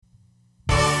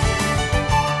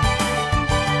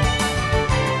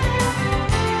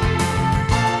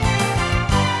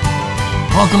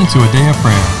Welcome to a day of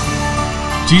prayer.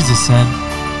 Jesus said,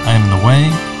 I am the way,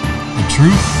 the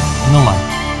truth, and the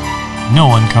life. No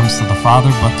one comes to the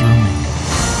Father but through me.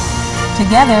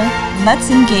 Together, let's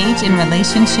engage in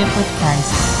relationship with Christ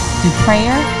through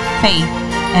prayer, faith,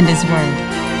 and His Word.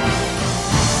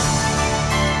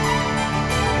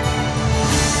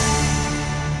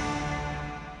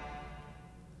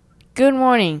 Good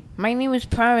morning. My name is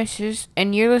Promises,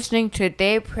 and you're listening to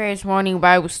Day of Prayer's morning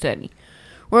Bible study.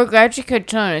 We're glad you could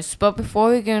join us, but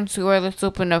before we get into it, let's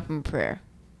open up in prayer.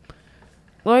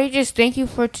 Lord, just thank you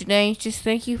for today. Just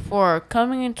thank you for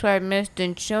coming into our midst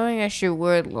and showing us your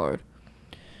word, Lord.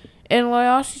 And Lord,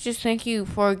 I also just thank you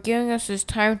for giving us this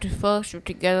time to fellowship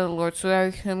together, Lord, so that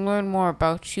we can learn more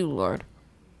about you, Lord.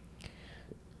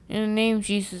 In the name of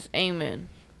Jesus, amen.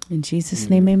 In Jesus'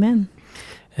 name, amen.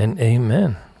 And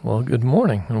amen. Well, good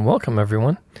morning and welcome,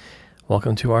 everyone.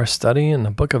 Welcome to our study in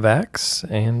the book of Acts.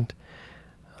 And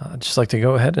I'd just like to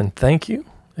go ahead and thank you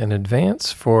in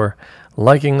advance for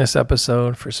liking this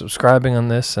episode, for subscribing on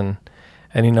this and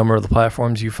any number of the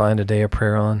platforms you find A Day of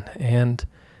Prayer on, and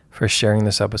for sharing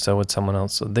this episode with someone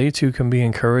else so they too can be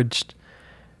encouraged,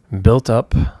 built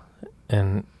up,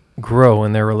 and grow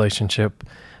in their relationship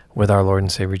with our Lord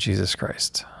and Savior Jesus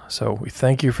Christ. So we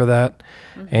thank you for that,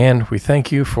 and we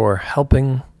thank you for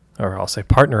helping, or I'll say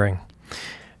partnering,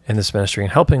 in this ministry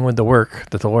and helping with the work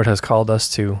that the Lord has called us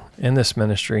to in this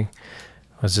ministry,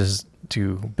 which is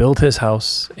to build His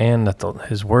house and that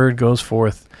His word goes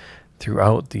forth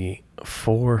throughout the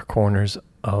four corners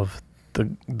of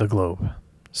the globe.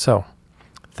 So,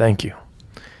 thank you.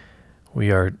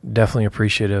 We are definitely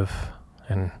appreciative,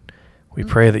 and we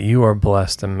pray that you are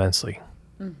blessed immensely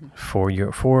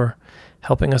for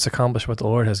helping us accomplish what the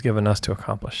Lord has given us to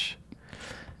accomplish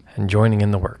and joining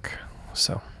in the work.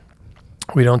 So,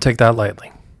 we don't take that lightly.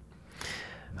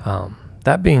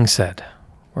 That being said,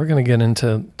 we're going to get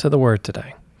into the word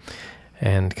today.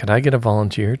 And could I get a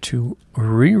volunteer to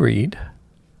reread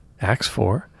Acts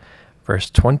 4, verse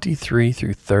 23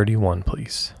 through 31,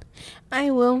 please?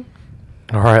 I will.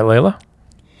 All right, Layla.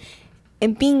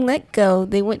 And being let go,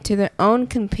 they went to their own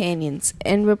companions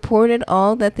and reported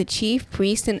all that the chief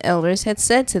priests and elders had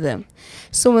said to them.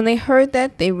 So when they heard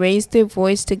that, they raised their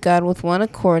voice to God with one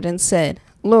accord and said,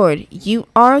 Lord, you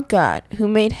are God, who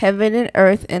made heaven and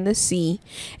earth and the sea,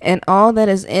 and all that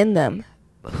is in them,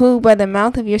 who by the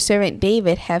mouth of your servant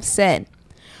David have said,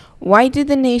 Why do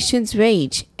the nations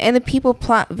rage, and the people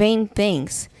plot vain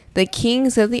things? The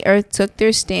kings of the earth took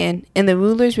their stand, and the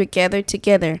rulers were gathered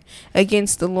together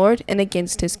against the Lord and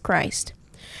against his Christ.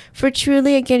 For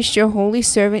truly against your holy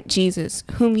servant Jesus,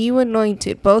 whom you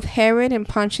anointed, both Herod and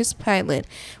Pontius Pilate,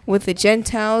 with the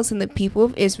Gentiles and the people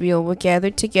of Israel, were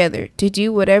gathered together to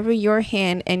do whatever your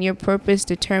hand and your purpose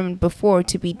determined before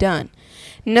to be done.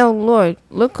 Now, Lord,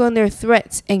 look on their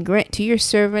threats and grant to your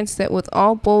servants that with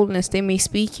all boldness they may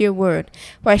speak your word,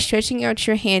 by stretching out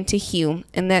your hand to heal,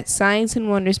 and that signs and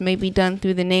wonders may be done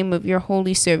through the name of your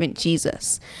holy servant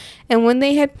Jesus. And when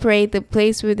they had prayed, the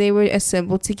place where they were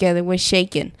assembled together was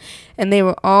shaken, and they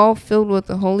were all filled with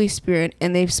the Holy Spirit,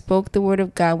 and they spoke the word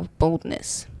of God with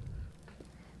boldness.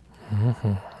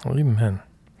 Amen.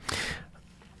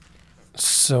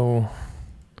 So,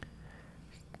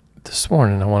 this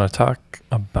morning I want to talk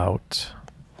about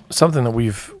something that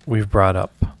we've brought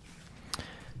up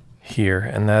here,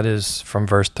 and that is from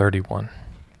verse 31.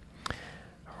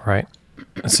 Right?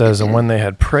 It says, and when they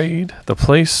had prayed, the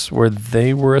place where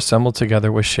they were assembled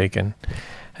together was shaken,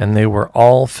 and they were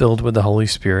all filled with the Holy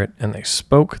Spirit, and they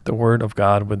spoke the word of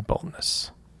God with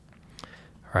boldness.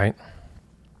 Right?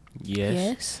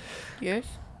 Yes.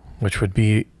 Which would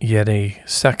be yet a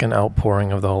second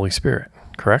outpouring of the Holy Spirit,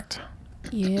 correct?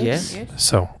 Yes.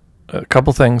 So, a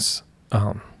couple things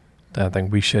that I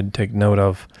think we should take note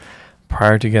of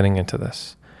prior to getting into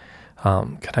this.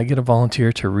 Can I get a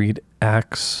volunteer to read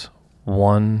Acts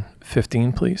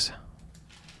 1:15, please?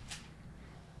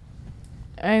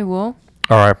 I will.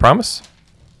 All right, promise.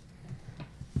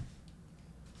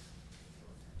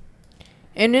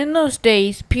 And in those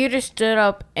days, Peter stood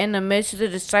up in the midst of the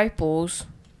disciples.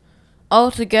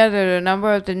 Altogether, the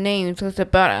number of the names was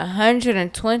about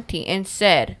 120, and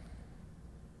said,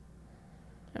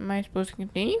 Am I supposed to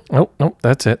continue? Nope,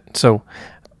 that's it. So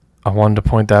I wanted to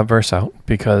point that verse out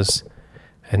because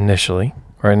initially,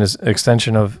 or in this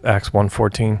extension of Acts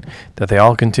 1:14, that they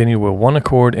all continued with one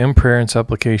accord in prayer and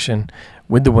supplication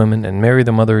with the women and Mary,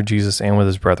 the mother of Jesus, and with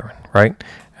his brethren, right?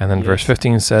 And then verse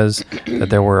 15 says that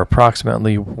there were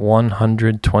approximately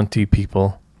 120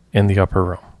 people in the upper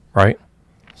room, right?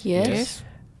 Yes.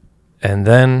 And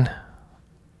then,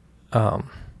 of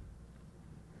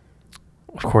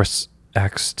course,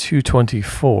 Acts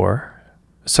 2:24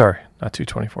 sorry, not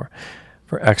 2:24.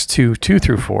 For Acts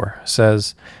 2:2-4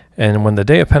 says, and when the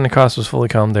day of Pentecost was fully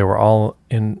come, they were all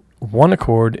in one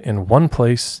accord in one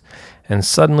place, and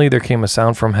suddenly there came a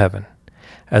sound from heaven,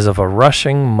 as of a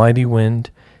rushing mighty wind,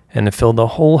 and it filled the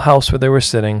whole house where they were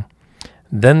sitting.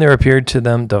 Then there appeared to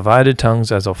them divided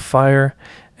tongues as of fire,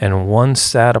 and one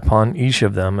sat upon each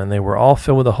of them, and they were all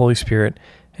filled with the Holy Spirit,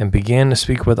 and began to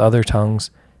speak with other tongues,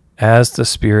 as the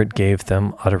Spirit gave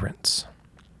them utterance.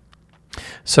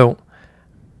 So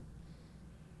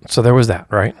there was that,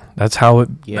 right? That's how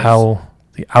how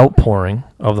the outpouring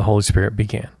of the Holy Spirit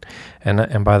began,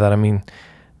 and by that I mean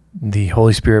the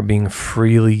Holy Spirit being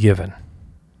freely given,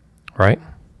 right?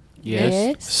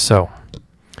 Yes. So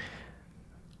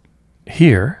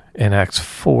here in Acts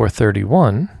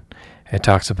 4:31, it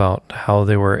talks about how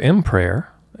they were in prayer,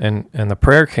 and the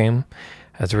prayer came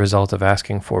as a result of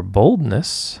asking for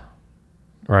boldness,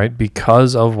 right?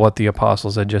 Because of what the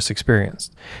apostles had just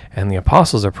experienced. And the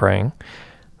apostles are praying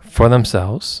for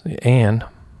themselves and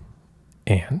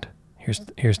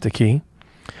here's the key,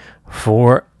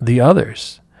 for the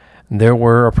others. There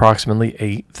were approximately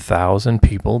 8,000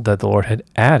 people that the Lord had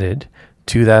added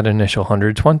to that initial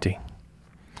 120.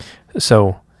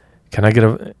 So can I get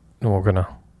I'm going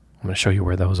to show you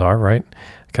where those are, right?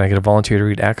 Can I get a volunteer to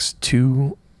read Acts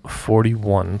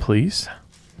 2:41, please?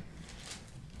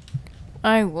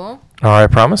 I will. All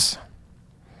right, promise.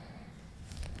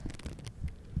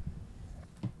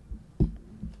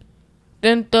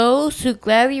 Then those who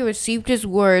gladly received his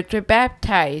words were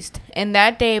baptized, and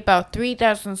that day about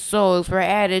 3,000 souls were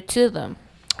added to them.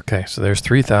 Okay, so there's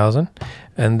 3,000.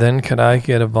 And then could I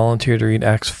get a volunteer to read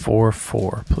Acts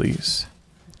 4:4, please?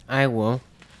 I will.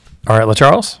 All right,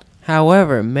 LaCharles?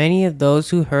 However, many of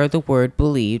those who heard the word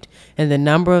believed, and the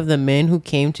number of the men who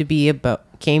came to be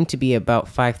about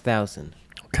 5,000.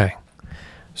 Okay.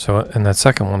 So in that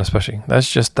second one especially,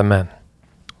 that's just the men,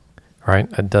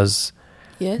 right? It does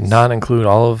not include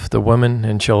all of the women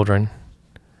and children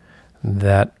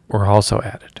that were also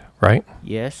added, right?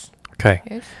 Yes. Okay.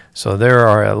 Yes. So there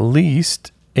are at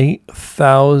least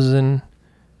 8,000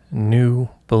 new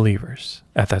believers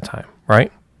at that time,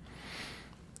 right?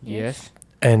 Yes.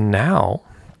 And now,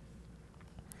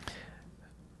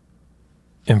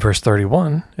 in verse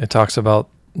 31, it talks about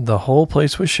the whole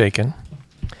place was shaken,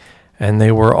 and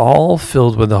they were all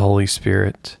filled with the Holy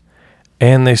Spirit,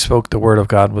 and they spoke the word of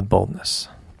God with boldness.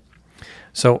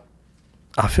 So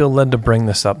I feel led to bring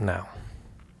this up now,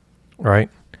 right?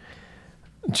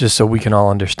 Just so we can all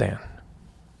understand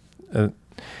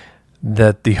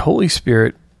that the Holy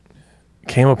Spirit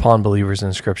came upon believers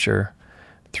in Scripture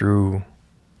through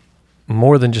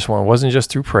more than just one. It wasn't just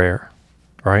through prayer,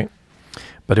 right?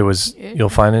 But it was, you'll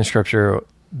find in Scripture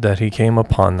that he came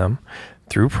upon them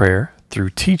through prayer,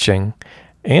 through teaching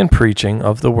and preaching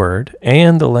of the word,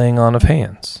 and the laying on of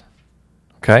hands.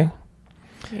 Okay?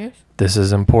 Yes. This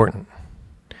is important.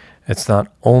 It's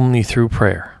not only through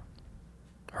prayer,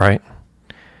 right?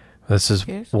 This is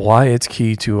why it's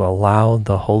key to allow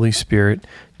the Holy Spirit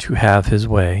to have his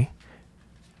way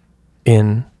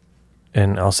in,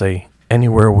 and I'll say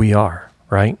anywhere we are,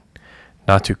 right?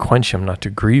 Not to quench him, not to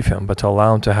grieve him, but to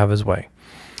allow him to have his way.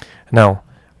 Now,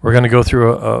 we're going to go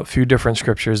through a few different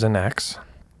scriptures in Acts,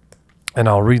 and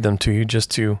I'll read them to you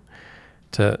just to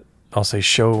I'll say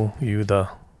show you the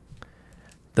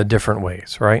different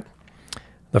ways, right?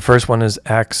 The first one is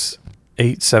Acts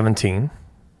 8:17,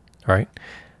 right?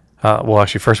 Well,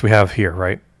 actually, first we have here,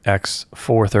 right? Acts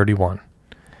 4:31.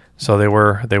 So they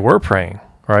were praying,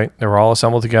 right? They were all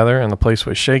assembled together, and the place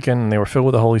was shaken, and they were filled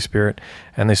with the Holy Spirit,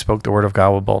 and they spoke the word of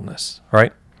God with boldness,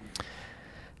 right?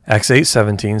 Acts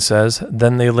 8:17 says,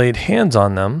 then they laid hands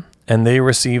on them, and they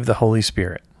received the Holy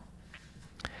Spirit.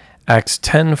 Acts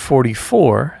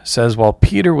 10:44 says, while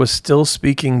Peter was still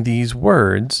speaking these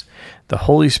words, the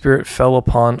Holy Spirit fell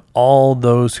upon all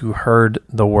those who heard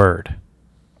the word.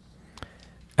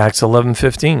 Acts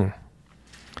 11:15,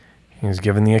 he's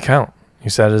given the account. He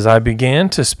said, as I began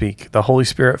to speak, the Holy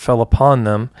Spirit fell upon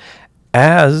them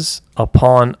as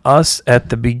upon us at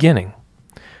the beginning.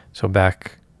 So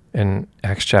back in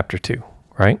Acts chapter 2,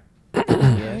 right?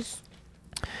 Yes.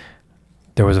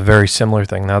 There was a very similar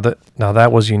thing. Now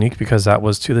that was unique because that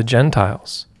was to the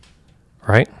Gentiles,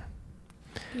 right?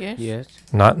 Yes. Yes.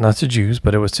 Not to Jews,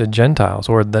 but it was to Gentiles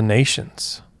or the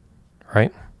nations,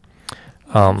 right?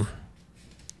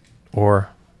 Or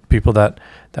people that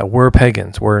were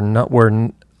pagans, were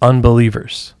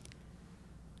unbelievers.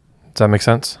 Does that make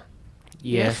sense?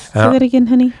 Yes. Say that again,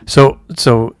 honey. So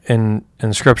in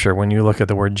Scripture, when you look at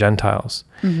the word Gentiles,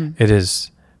 it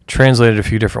is translated a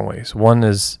few different ways. One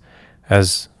is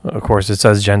as of course it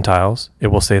says Gentiles, it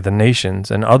will say the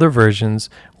nations, and other versions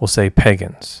will say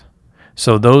pagans.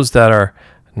 So those that are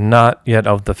not yet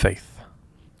of the faith.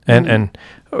 And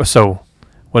so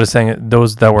what it's saying,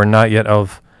 those that were not yet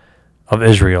of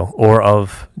Israel or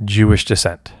of Jewish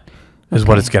descent is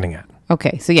what Okay. it's getting at.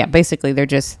 Okay, so yeah, basically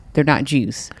they're not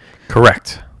Jews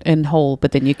Correct. in whole,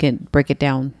 but then you can break it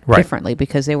down Right. differently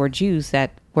because they were Jews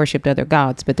that worshipped other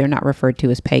gods, but they're not referred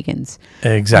to as pagans.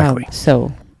 Exactly.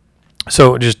 So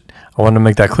So just, I wanted to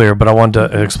make that clear, but I wanted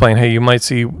to explain, hey, you might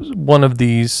see one of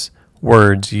these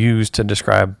words used to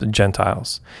describe the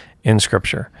Gentiles in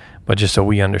Scripture, but just so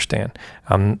we understand.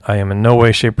 I am in no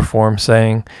way, shape, or form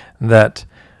saying that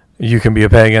you can be a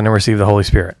pagan and receive the Holy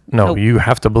Spirit. No, Nope. you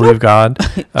have to believe God.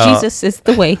 Jesus is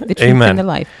the way, the truth, amen. and the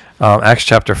life. Acts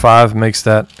chapter 5 makes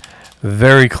that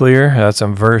very clear. That's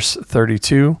in verse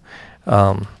 32.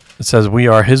 It says, we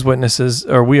are his witnesses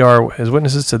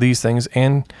to these things,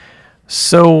 and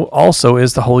so also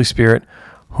is the Holy Spirit,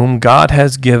 whom God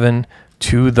has given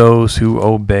to those who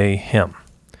obey him.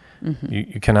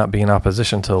 You cannot be in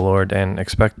opposition to the Lord and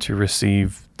expect to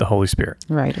receive the Holy Spirit.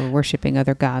 Right, or worshiping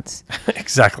other gods.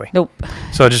 Exactly. Nope.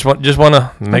 So I just want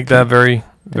to make that very,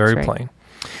 very right. plain.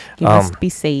 You must be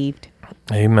saved.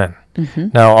 Amen.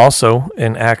 Now also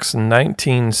in Acts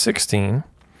 19:16,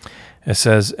 it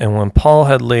says, and when Paul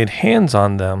had laid hands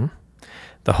on them,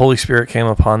 the Holy Spirit came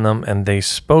upon them, and they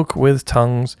spoke with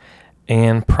tongues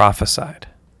and prophesied.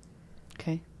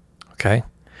 Okay. Okay?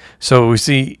 So we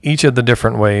see each of the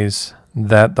different ways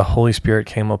that the Holy Spirit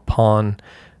came upon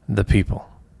the people,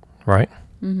 right?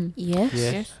 Yes.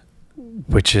 Yes.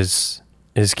 Which is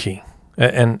key.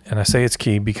 And I say it's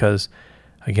key because,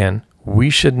 again, we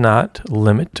should not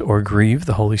limit or grieve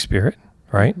the Holy Spirit,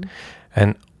 right?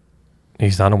 And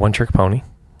he's not a one-trick pony,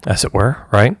 as it were,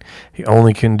 right? He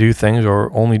only can do things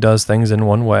or only does things in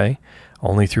one way,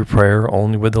 only through prayer,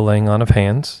 only with the laying on of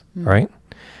hands, right?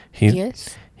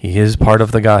 Yes. He is part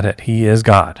of the Godhead. He is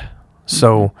God.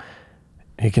 So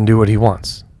he can do what he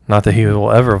wants. Not that he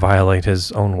will ever violate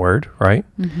his own word, right?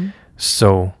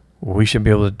 So we should be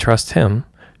able to trust him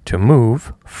to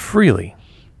move freely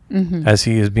as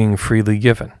he is being freely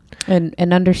given. And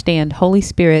understand, Holy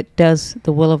Spirit does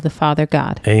the will of the Father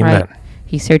God. Amen. Right?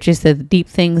 He searches the deep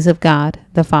things of God,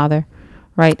 the Father,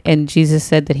 right? And Jesus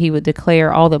said that he would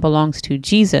declare all that belongs to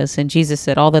Jesus. And Jesus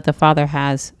said, all that the Father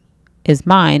has is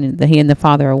mine, and that he and the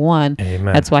Father are one.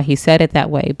 Amen. That's why he said it that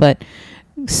way. But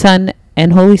Son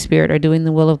and Holy Spirit are doing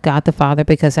the will of God the Father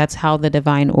because that's how the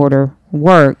divine order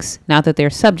works. Not that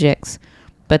they're subjects,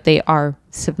 but they are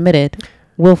submitted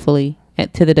willfully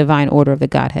to the divine order of the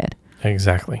Godhead.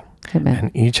 Exactly. Amen.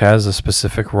 And each has a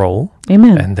specific role,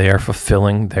 Amen. and they are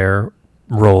fulfilling their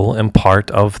role and part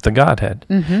of the Godhead.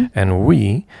 And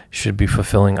we should be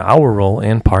fulfilling our role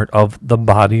and part of the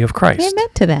body of Christ. Amen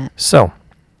to that. So,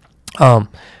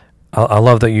 I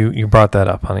love that you brought that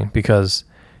up, honey, because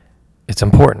it's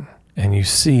important. And you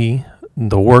see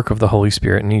the work of the Holy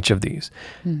Spirit in each of these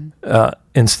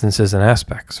instances and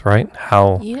aspects, right?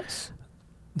 How Yes.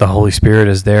 the Holy Spirit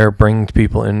is there bringing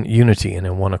people in unity and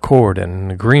in one accord and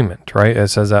in agreement, right? It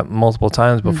says that multiple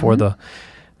times before the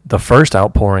first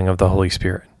outpouring of the Holy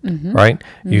Spirit, right?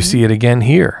 You see it again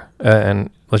here. And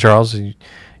Charles,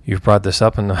 you've brought this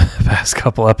up in the past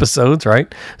couple episodes,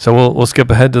 right? So we'll skip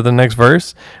ahead to the next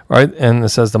verse, right? And it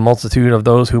says the multitude of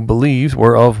those who believed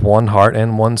were of one heart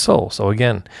and one soul. So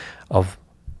again,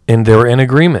 they were in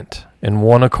agreement, in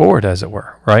one accord, as it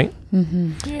were, right?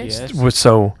 Yes.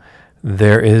 So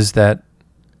there is that,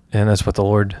 and that's what the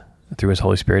Lord, through his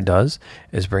Holy Spirit, does,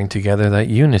 is bring together that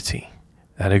unity,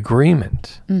 that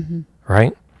agreement,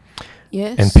 right?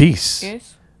 Yes. And peace.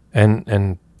 Yes.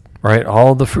 And right,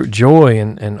 all the fruit, joy,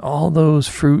 and all those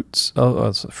fruits.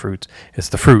 It's the fruits. It's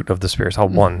the fruit of the Spirit. It's all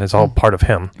one. It's all part of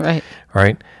him, Right.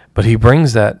 right? But he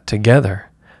brings that together.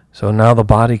 So now the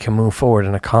body can move forward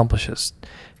and accomplish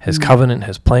his covenant,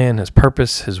 his plan, his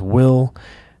purpose, his will,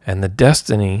 and the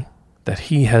destiny that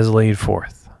he has laid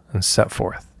forth and set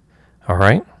forth. All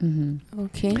right?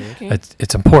 Okay.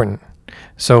 It's important.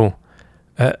 So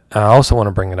I also want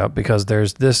to bring it up because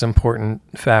there's this important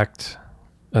fact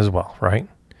as well, right?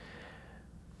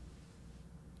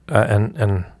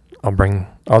 And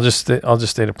I'll just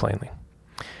state it plainly.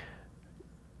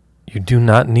 You do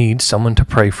not need someone to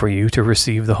pray for you to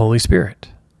receive the Holy Spirit.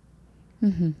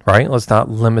 Right? Let's not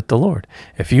limit the Lord.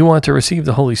 If you want to receive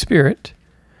the Holy Spirit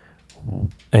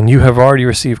and you have already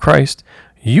received Christ,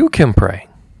 you can pray.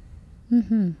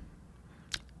 And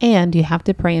you have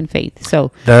to pray in faith.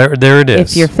 So There it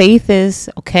is. if your faith is,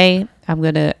 okay, I'm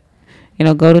going to,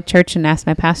 go to church and ask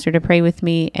my pastor to pray with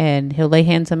me, and he'll lay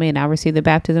hands on me and I'll receive the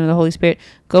baptism of the Holy Spirit.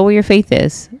 Go where your faith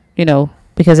is,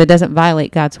 because it doesn't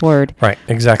violate God's word. Right.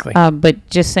 Exactly. But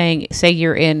just say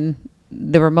you're in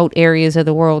the remote areas of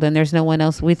the world and there's no one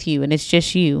else with you and it's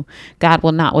just you, God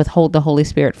will not withhold the Holy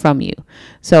Spirit from you.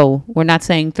 So we're not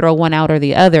saying throw one out or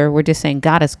the other. We're just saying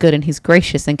God is good and he's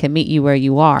gracious and can meet you where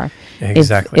you are.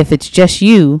 Exactly. If it's just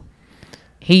you,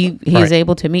 he Right. is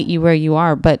able to meet you where you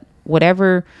are. But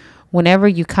whenever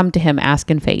you come to him,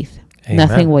 ask in faith, Amen.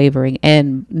 Nothing wavering,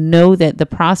 and know that the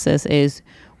process is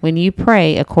when you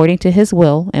pray according to his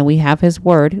will, and we have his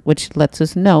word, which lets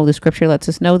us know, the scripture lets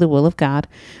us know the will of God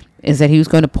is that he was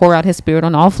going to pour out his spirit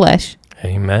on all flesh.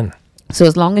 Amen. So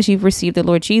as long as you've received the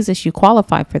Lord Jesus, you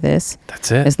qualify for this.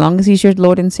 That's it. As long as he's your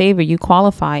Lord and Savior, you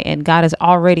qualify, and God has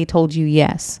already told you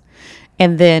yes.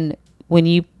 And then when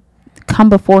you come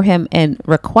before him and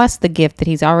request the gift that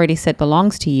he's already said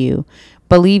belongs to you,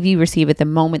 believe you receive it the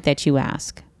moment that you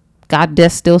ask. God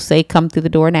does still say, come through the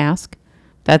door and ask.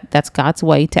 That's God's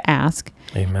way to ask.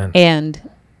 Amen. And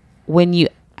when you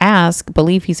ask,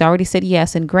 believe he's already said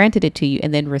yes and granted it to you,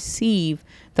 and then receive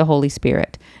the Holy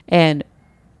Spirit and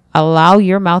allow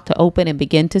your mouth to open and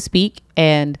begin to speak,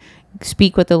 and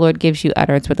speak what the Lord gives you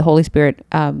utterance, what the Holy Spirit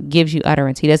gives you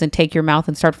utterance. He doesn't take your mouth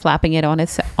and start flapping it on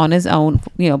his own,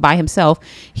 by himself.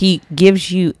 He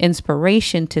gives you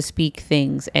inspiration to speak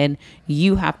things, and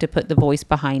you have to put the voice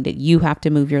behind it. You have to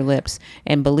move your lips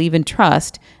and believe and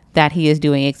trust that he is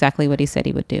doing exactly what he said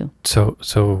he would do. So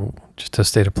just to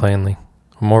state it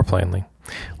more plainly,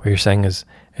 what you're saying is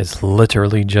it's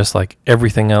literally just like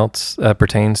everything else that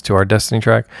pertains to our destiny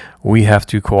track. We have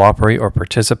to cooperate or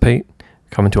participate,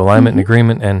 come into alignment and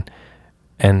agreement,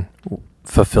 and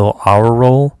fulfill our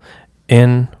role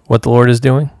in what the Lord is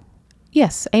doing.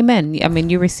 Yes. Amen. I mean,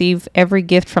 you receive every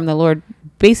gift from the Lord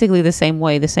basically the same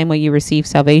way you receive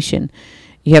salvation.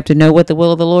 You have to know what the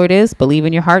will of the Lord is, believe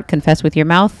in your heart, confess with your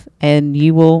mouth, and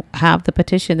you will have the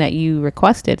petition that you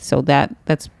requested. So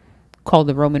that's called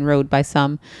the Roman road by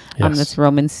some. Yes. That's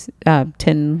Romans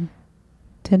 10:10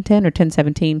 or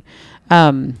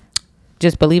 10:17.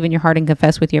 Just believe in your heart and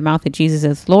confess with your mouth that Jesus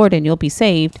is Lord, and you'll be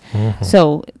saved. Mm-hmm.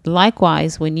 So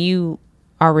likewise, when you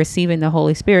are receiving the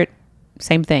Holy Spirit,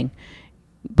 same thing.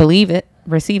 Believe it,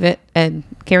 receive it, and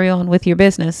carry on with your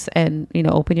business, and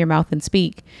open your mouth and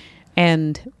speak.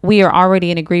 And we are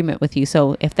already in agreement with you.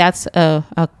 So if that's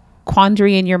a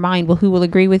quandary in your mind, well, who will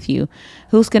agree with you?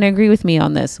 Who's going to agree with me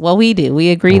on this? Well, we do. We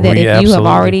agree that if you have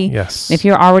already, if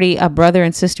you're already a brother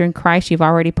and sister in Christ, you've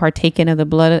already partaken of the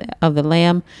blood of the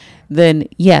Lamb, then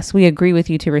yes, we agree with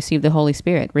you to receive the Holy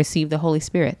Spirit. Receive the Holy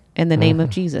Spirit in the name of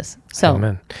Jesus. So,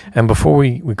 amen. And before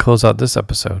we close out this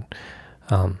episode,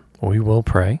 we will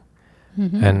pray,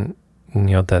 and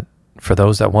that for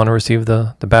those that want to receive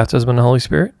the baptism in the Holy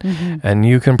Spirit, and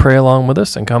you can pray along with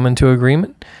us and come into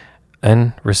agreement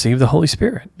and receive the Holy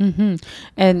Spirit. Mm-hmm.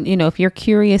 And, if you're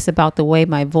curious about the way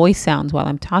my voice sounds while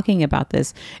I'm talking about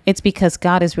this, it's because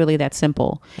God is really that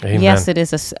simple. Amen. Yes, it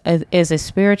is a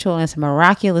spiritual and it's a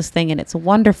miraculous thing, and it's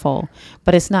wonderful,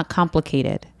 but it's not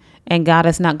complicated. And God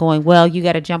is not going, well, you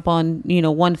got to jump on,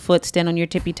 1 foot, stand on your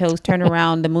tippy toes, turn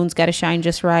around. The moon's got to shine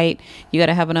just right. You got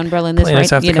to have an umbrella in this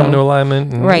planets have to come to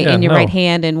alignment. Right, in your right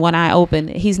hand and one eye open.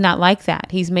 He's not like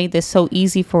that. He's made this so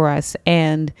easy for us,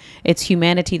 and it's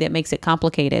humanity that makes it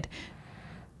complicated.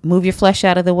 Move your flesh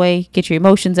out of the way, get your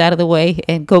emotions out of the way,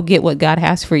 and go get what God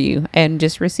has for you, and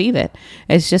just receive it.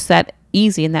 It's just that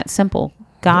easy and that simple.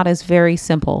 God is very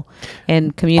simple,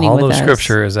 and communing with us. All of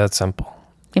Scripture is that simple.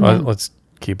 Amen. Let's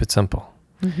keep it simple.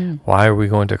 Why are we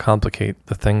going to complicate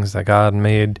the things that God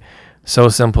made so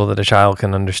simple that a child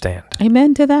can understand?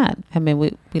 Amen to that. I mean,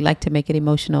 we like to make it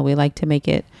emotional. We like to make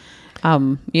it,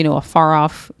 a far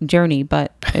off journey,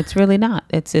 but it's really not.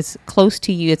 It's close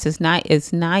to you. It's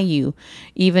nigh you,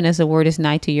 even as the word is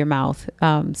nigh to your mouth.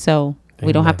 So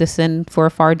we don't have to send for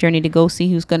a far journey to go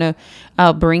see who's going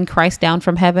to bring Christ down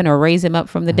from heaven or raise him up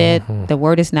from the dead. The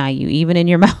word is nigh you, even in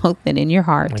your mouth and in your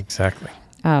heart. Exactly.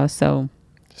 So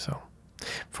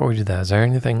before we do that, is there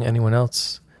anything anyone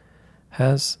else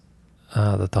has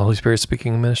that the Holy Spirit is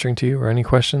speaking and ministering to you, or any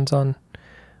questions on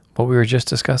what we were just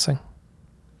discussing?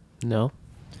 No.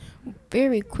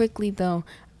 Very quickly, though,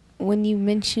 when you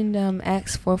mentioned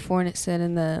Acts 4:4, and it said,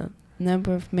 and the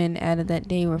number of men added that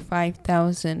day were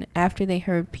 5,000, after they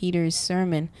heard Peter's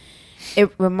sermon,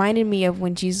 it reminded me of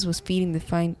when Jesus was feeding the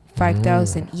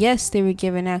 5,000. Yes, they were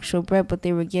given actual bread, but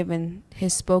they were given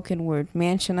his spoken word.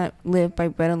 Man shall not live by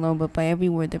bread alone, but by every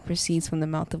word that proceeds from the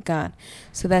mouth of God.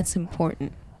 So that's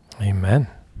important. Amen.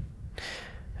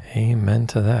 Amen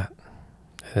to that.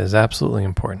 It is absolutely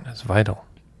important. It's vital.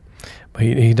 But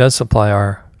he does supply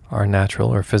our our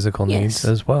natural or physical needs Yes.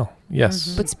 as well.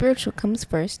 Yes. But spiritual comes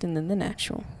first and then the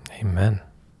natural. Amen.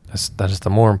 That is the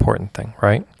more important thing,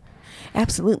 right?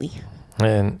 Absolutely.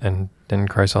 And didn't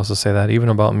Christ also say that even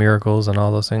about miracles and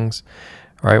all those things,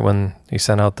 right? When he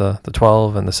sent out the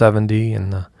 12 and the 70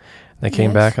 and they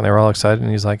came Yes. back and they were all excited, and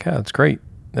he's like, yeah, it's great.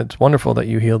 It's wonderful that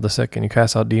you healed the sick and you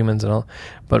cast out demons and all,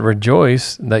 but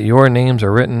rejoice that your names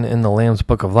are written in the Lamb's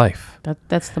book of life.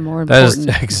 That's the more That is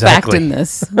important exactly. fact in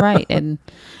this, right? And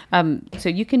so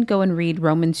you can go and read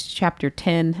Romans chapter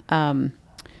 10,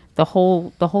 the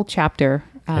whole chapter.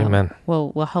 Amen.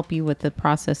 Will help you with the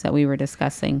process that we were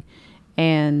discussing,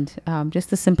 and just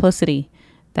the simplicity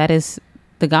that is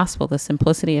the gospel, the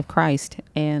simplicity of Christ,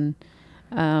 and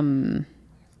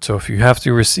So if you have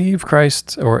to receive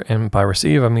Christ, and by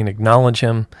receive I mean acknowledge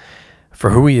him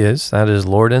for who he is, that is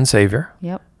Lord and Savior,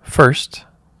 yep, first,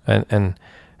 and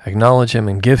acknowledge him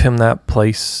and give him that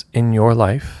place in your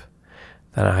life,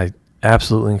 then I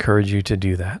absolutely encourage you to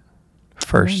do that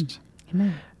first.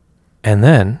 amen. And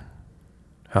then,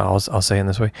 I'll say it in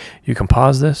this way, you can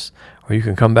pause this, or you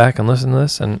can come back and listen to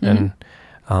this, and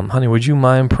honey, would you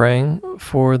mind praying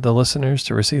for the listeners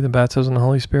to receive the baptism of the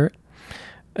Holy Spirit?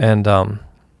 And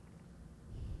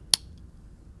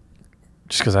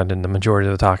just because I did the majority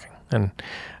of the talking. And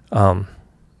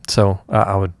so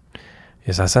I would,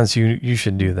 yes, I sense you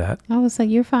should do that. I was like,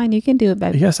 you're fine, you can do it,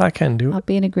 baby. Yes, I can do I'll it.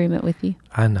 be in agreement with you.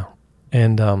 I know.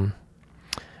 And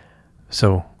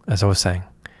so, as I was saying,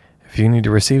 if you need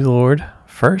to receive the Lord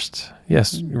first,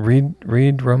 yes,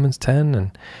 read Romans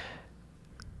 10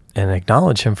 and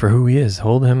acknowledge him for who he is.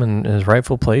 Hold him in his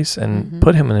rightful place and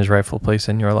put him in his rightful place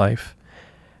in your life.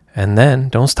 And then,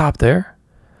 don't stop there.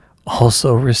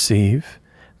 Also receive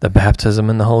the baptism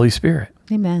in the Holy Spirit.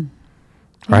 Amen.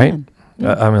 Right? Amen.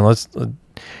 I mean,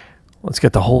 let's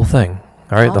get the whole thing.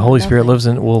 All right, Oh, the Holy Spirit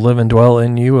will live and dwell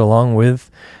in you along with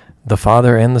the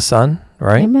Father and the Son,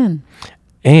 right? Amen.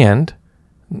 And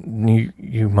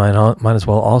you might as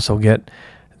well also get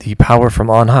the power from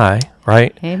on high,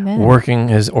 right? Amen.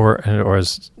 Working or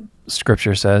as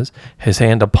Scripture says, his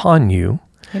hand upon you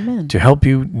Amen. to help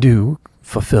you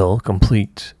fulfill,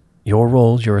 complete your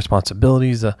roles, your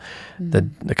responsibilities, the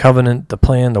covenant, the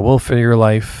plan, the will for your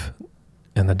life,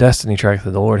 and the destiny track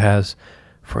that the Lord has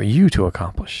for you to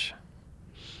accomplish.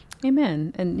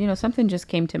 Amen. And something just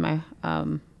came to my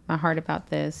my heart about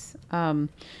this.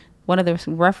 One of the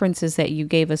references that you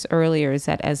gave us earlier is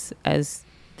that as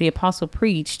the apostle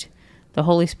preached, the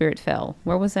Holy Spirit fell.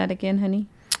 Where was that again, honey?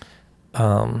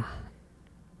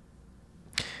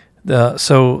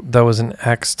 So that was in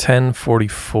Acts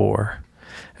 10:44,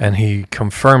 and he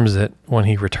confirms it when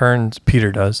he returns.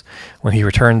 Peter does when he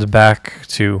returns back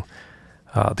to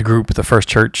the group, the first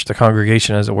church, the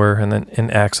congregation, as it were, and then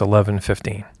in Acts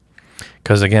 11:15.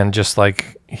 Because again, just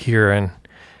like here and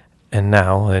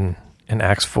now in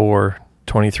Acts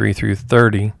 4:23 through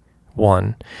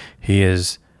 31, he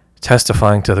is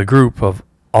testifying to the group of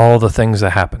all the things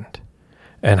that happened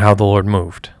and how the Lord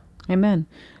moved. Amen.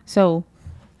 So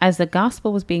as the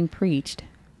gospel was being preached,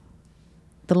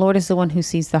 the Lord is the one who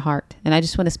sees the heart. And I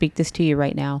just want to speak this to you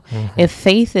right now. If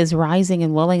faith is rising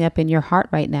and welling up in your heart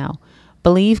right now,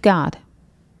 believe God.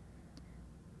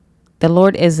 The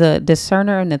Lord is a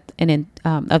discerner of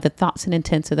the thoughts and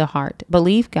intents of the heart.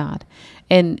 Believe God.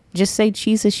 And just say,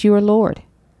 Jesus, you are Lord.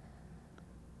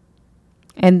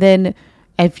 And then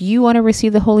if you want to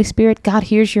receive the Holy Spirit, God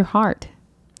hears your heart.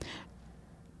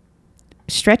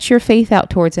 Stretch your faith out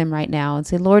towards him right now and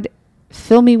say, Lord,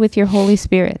 fill me with your Holy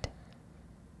Spirit.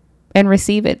 And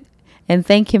receive it. And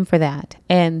thank him for that.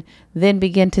 And then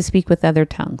begin to speak with other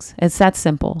tongues. It's that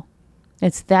simple.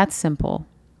 It's that simple.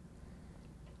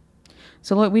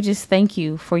 So, Lord, we just thank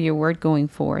you for your word going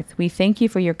forth. We thank you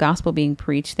for your gospel being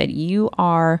preached, that you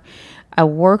are the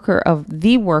worker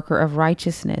of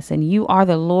righteousness, and you are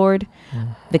the Lord,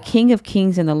 the King of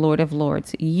kings and the Lord of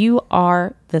lords. You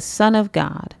are the Son of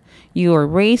God. You are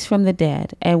raised from the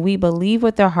dead, and we believe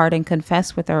with our heart and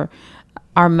confess with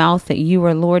our mouth that you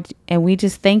are Lord. And we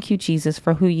just thank you, Jesus,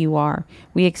 for who you are.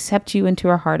 We accept you into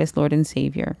our heart as Lord and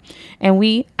Savior. And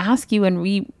we ask you and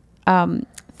we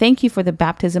thank you for the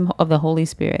baptism of the Holy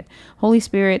Spirit. Holy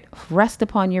Spirit, rest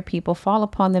upon your people, fall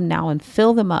upon them now and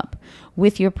fill them up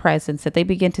with your presence, that they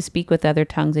begin to speak with other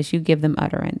tongues as you give them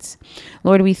utterance.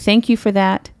 Lord, we thank you for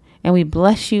that. And we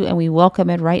bless you and we welcome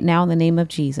it right now in the name of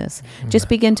Jesus. Amen. Just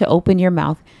begin to open your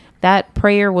mouth. That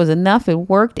prayer was enough. It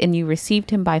worked and you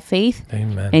received him by faith.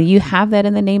 Amen. And you have that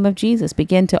in the name of Jesus.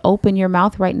 Begin to open your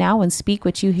mouth right now and speak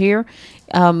what you hear,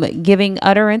 giving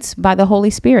utterance by the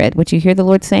Holy Spirit, what you hear the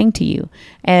Lord saying to you.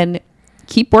 And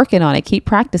keep working on it. Keep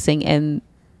practicing and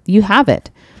you have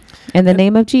it. In the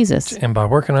name of Jesus. And by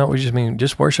working out, we just mean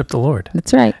just worship the Lord.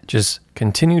 That's right. Just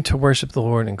continue to worship the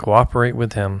Lord and cooperate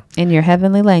with him. In your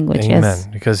heavenly language, Amen. yes.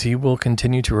 Because he will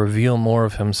continue to reveal more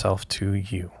of himself to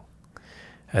you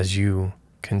as you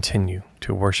continue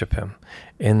to worship him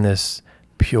in this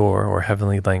pure or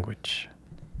heavenly language.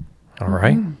 All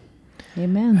right?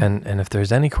 Amen. And if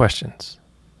there's any questions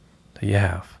that you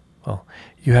have, well,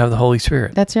 you have the Holy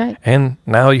Spirit. That's right. And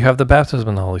now you have the baptism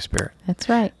in the Holy Spirit. That's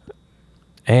right.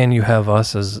 And you have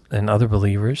us and other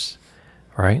believers,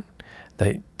 right?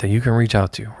 That you can reach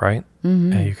out to, right?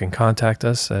 Mm-hmm. And you can contact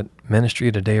us at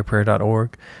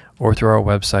ministry@adayofprayer.org or through our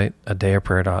website,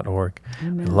 adayofprayer.org.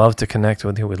 We'd love to connect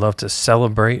with you. We'd love to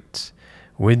celebrate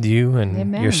with you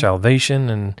and your salvation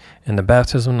and the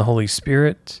baptism in the Holy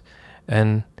Spirit.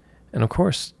 And of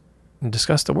course,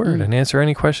 discuss the word and answer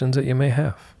any questions that you may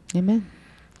have. Amen.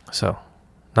 So,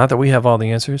 not that we have all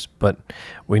the answers, but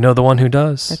we know the one who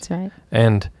does. That's right.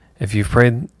 And if you've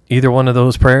prayed either one of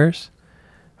those prayers,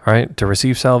 right, to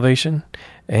receive salvation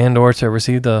and or to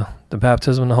receive the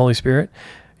baptism in the Holy Spirit,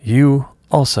 you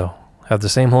also have the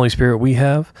same Holy Spirit we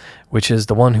have, which is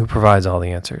the one who provides all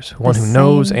the answers, one who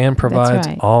knows and provides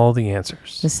all the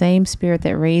answers. The same Spirit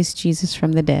that raised Jesus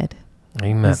from the dead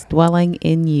Amen. is dwelling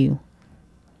in you.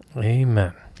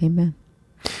 Amen. Amen.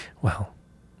 Well,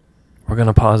 we're going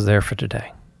to pause there for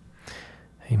today.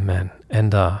 Amen.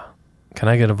 And can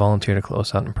I get a volunteer to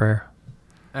close out in prayer?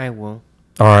 I will.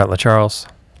 All right, LaCharles.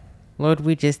 Lord,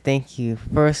 we just thank you,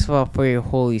 first of all, for your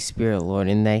Holy Spirit, Lord,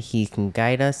 and that he can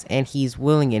guide us, and he's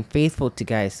willing and faithful to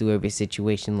guide us through every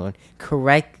situation, Lord,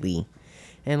 correctly.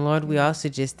 And Lord, we also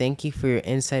just thank you for your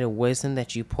insight of wisdom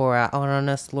that you pour out on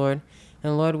us, Lord.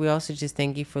 And Lord, we also just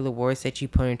thank you for the words that you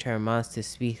put into our mouths to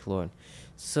speak, Lord.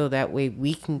 So that way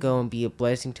we can go and be a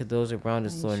blessing to those around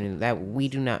us, Lord, and that we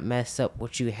do not mess up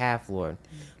what you have, Lord.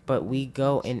 But we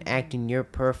go and act in your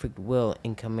perfect will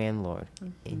and command, Lord.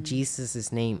 In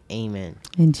Jesus' name, amen.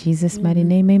 In Jesus' mighty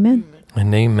name, amen.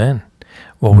 And amen.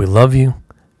 Well, we love you.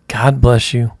 God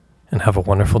bless you. And have a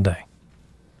wonderful day.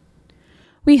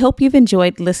 We hope you've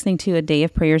enjoyed listening to A Day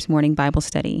of Prayer's morning Bible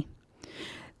study.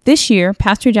 This year,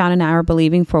 Pastor John and I are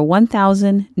believing for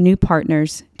 1,000 new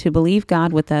partners to believe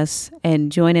God with us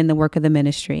and join in the work of the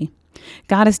ministry.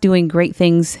 God is doing great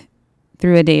things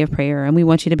through A Day of Prayer, and we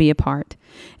want you to be a part.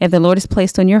 If the Lord has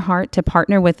placed on your heart to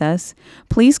partner with us,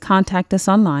 please contact us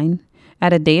online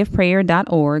at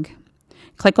adayofprayer.org.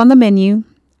 Click on the menu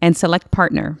and select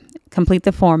Partner. Complete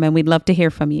the form, and we'd love to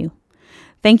hear from you.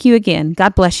 Thank you again.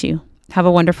 God bless you. Have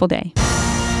a wonderful day.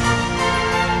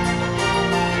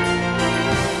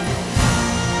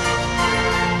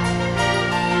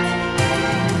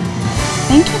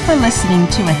 Thank you for listening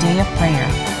to A Day of Prayer.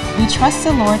 We trust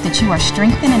the Lord that you are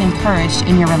strengthened and encouraged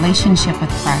in your relationship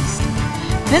with Christ.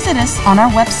 Visit us on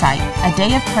our website,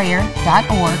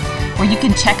 adayofprayer.org, where you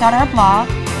can check out our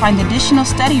blog, find additional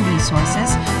study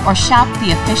resources, or shop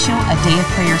the official A Day of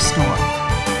Prayer store.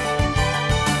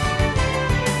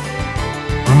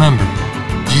 Remember,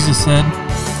 Jesus said,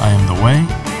 I am the way,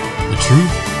 the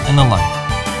truth, and the life.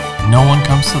 No one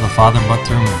comes to the Father but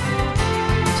through me.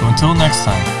 So until next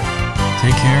time,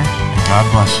 take care and God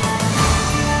bless you.